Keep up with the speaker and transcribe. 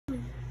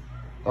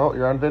Oh,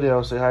 you're on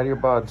video. Say hi to your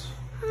buds.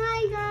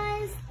 Hi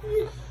guys.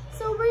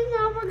 So right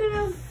now we're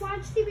gonna watch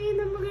TV and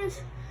then we're gonna.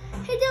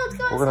 Hey, Dad, let's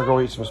go outside. We're gonna go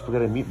eat some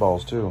spaghetti and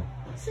meatballs too.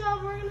 So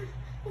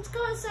let's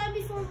go outside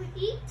before we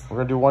eat. We're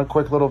gonna do one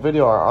quick little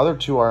video. Our other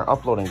two aren't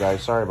uploading,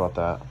 guys. Sorry about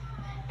that.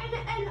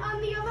 And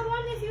on the other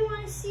one, if you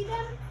want to see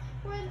them,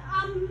 when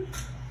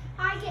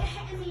I get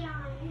hit in the eye.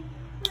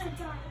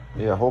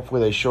 Yeah, hopefully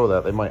they show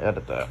that. They might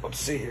edit that. Let's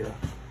see here.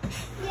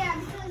 Yeah,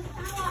 because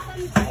I want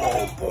them to edit.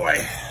 Oh boy.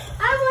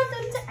 I want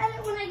them to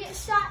edit when I get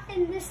shot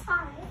in this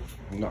eye.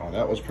 No,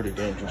 that was pretty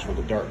dangerous with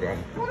the dart gun.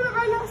 We're gonna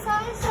run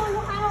outside so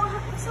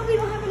we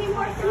don't have any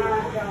more food.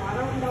 I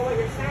don't know what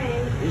you're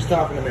saying. He's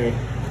talking to me.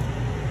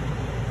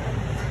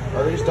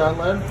 Are these done,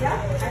 Lynn?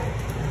 Yeah.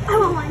 I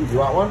want one. You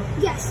want one?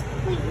 Yes,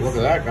 please. Look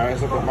at that,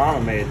 guys. Look what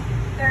Mama made.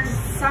 There's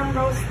some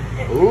roast.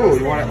 Ooh,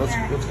 you want it?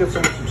 Let's get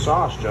some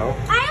sauce, Joe.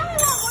 I only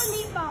want one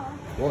meatball.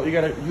 Well, you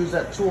gotta use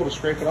that tool to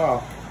scrape it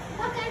off.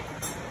 Okay.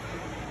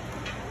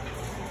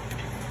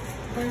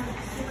 They're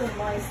super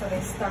light, so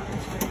they stuck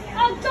into your hand.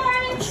 Oh, darn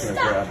I'm it, just gonna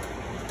stop. grab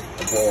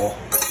a bowl.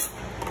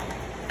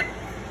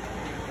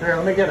 Here,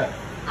 let me get it.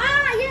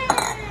 Ah,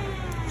 yeah.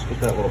 Let's get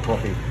that little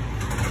puppy.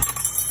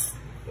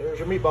 There's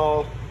your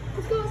meatball.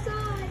 Let's go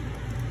outside.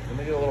 Let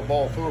me get a little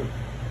bowl of food.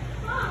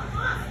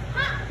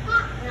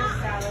 There's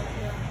salad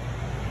too.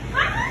 Look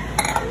at it.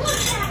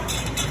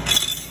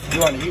 You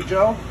want to eat,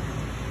 Joe?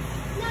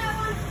 No, I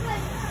want to play.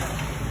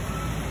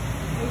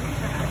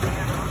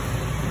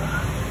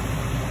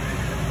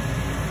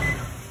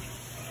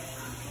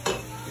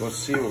 Let's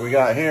see what we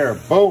got here.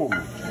 Boom. Hey,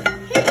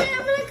 Dad,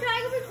 can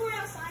I go record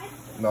outside?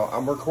 No,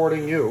 I'm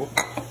recording you.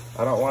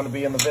 I don't want to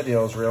be in the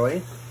videos,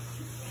 really.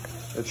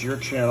 It's your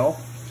channel.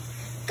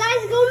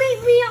 Guys, go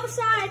meet me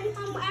outside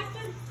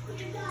after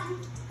you're done.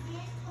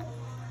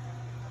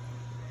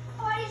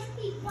 Oh, I just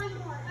need one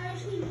more. I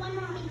just need one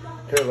more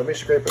meatball. Here, let me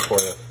scrape it for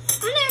you.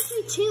 And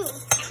actually two.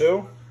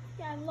 Two?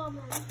 Yeah, I love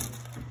them.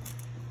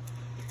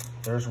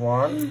 There's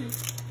one.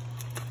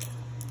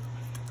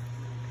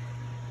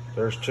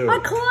 There's two. I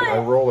caught it. I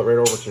roll it right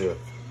over to you.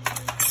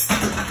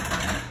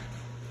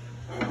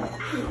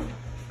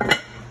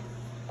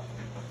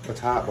 It's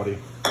hot, buddy.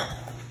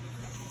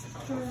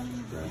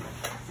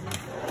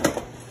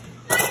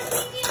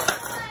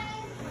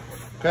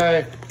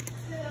 Okay.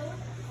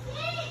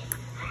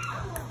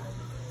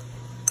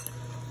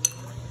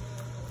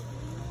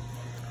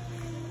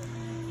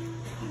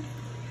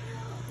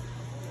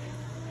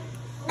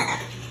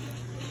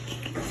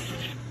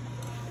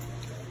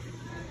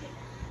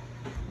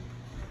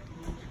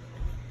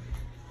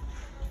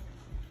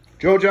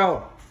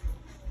 Jojo.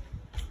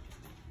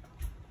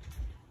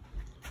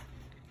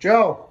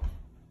 Joe.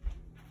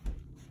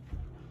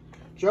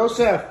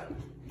 Joseph. Where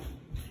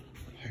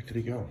the heck did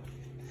he go?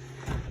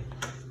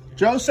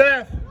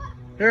 Joseph.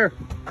 Here.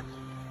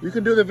 You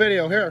can do the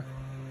video. Here.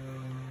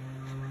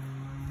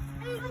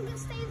 Anyone can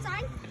stay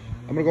inside?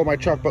 I'm going to go to my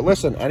truck. But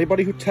listen,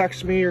 anybody who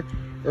texts me or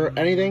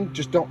anything,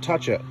 just don't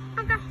touch it.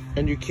 Okay.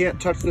 And you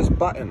can't touch this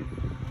button.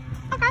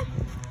 Okay.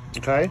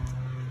 Okay?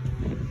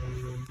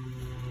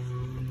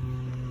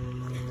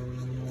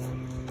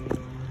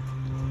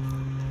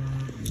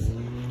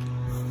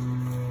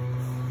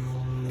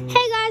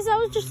 Hey guys, I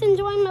was just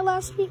enjoying my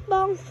last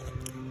meatball.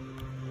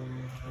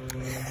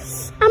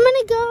 I'm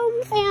gonna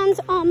go and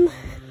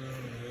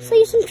show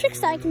you some tricks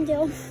that I can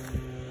do.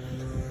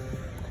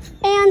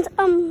 And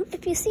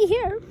if you see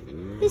here,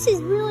 this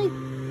is really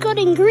good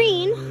and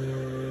green.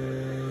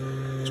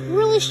 It's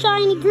really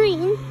shiny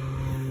green.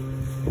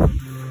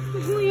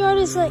 My whole yard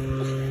is like,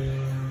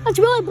 it's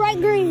really bright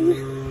green.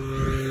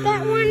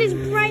 That one is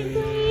bright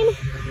green.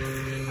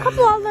 A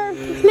couple other,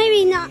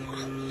 maybe not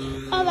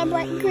other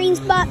bright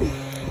greens, but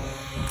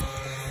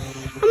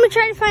I'm gonna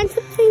try to find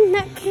something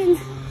that can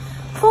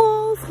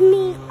hold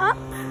me up.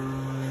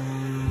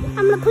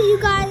 I'm gonna put you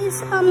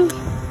guys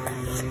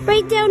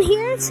right down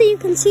here so you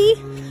can see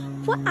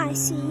what I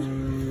see.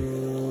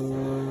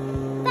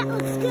 That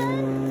looks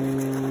good.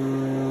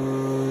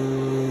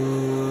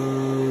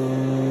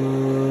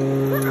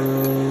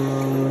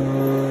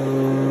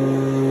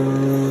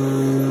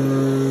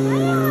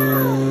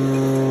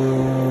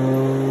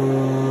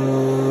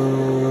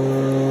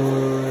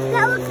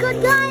 That looks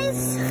good, guys.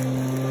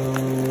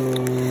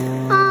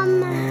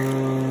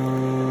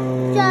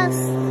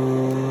 Just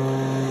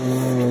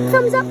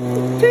thumbs up,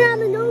 turn on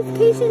the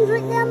notifications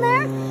right down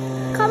there.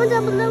 Comment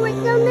down below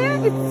right down there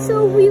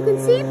so you can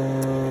see.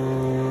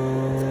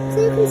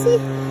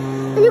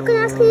 And you can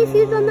ask me if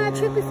you've done that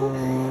trick before.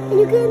 And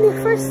you get here in the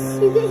first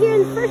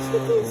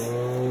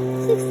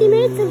 60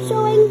 minutes of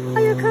showing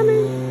all your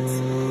comments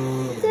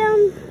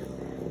down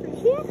right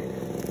here.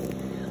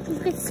 Don't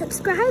forget to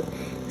subscribe,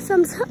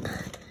 thumbs up,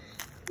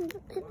 and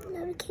hit the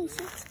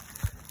notifications.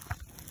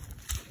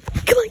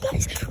 Come on,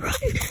 guys, run,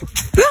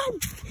 run,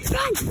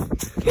 run,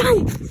 run,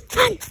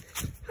 run,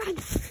 run,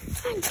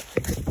 run,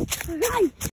 run.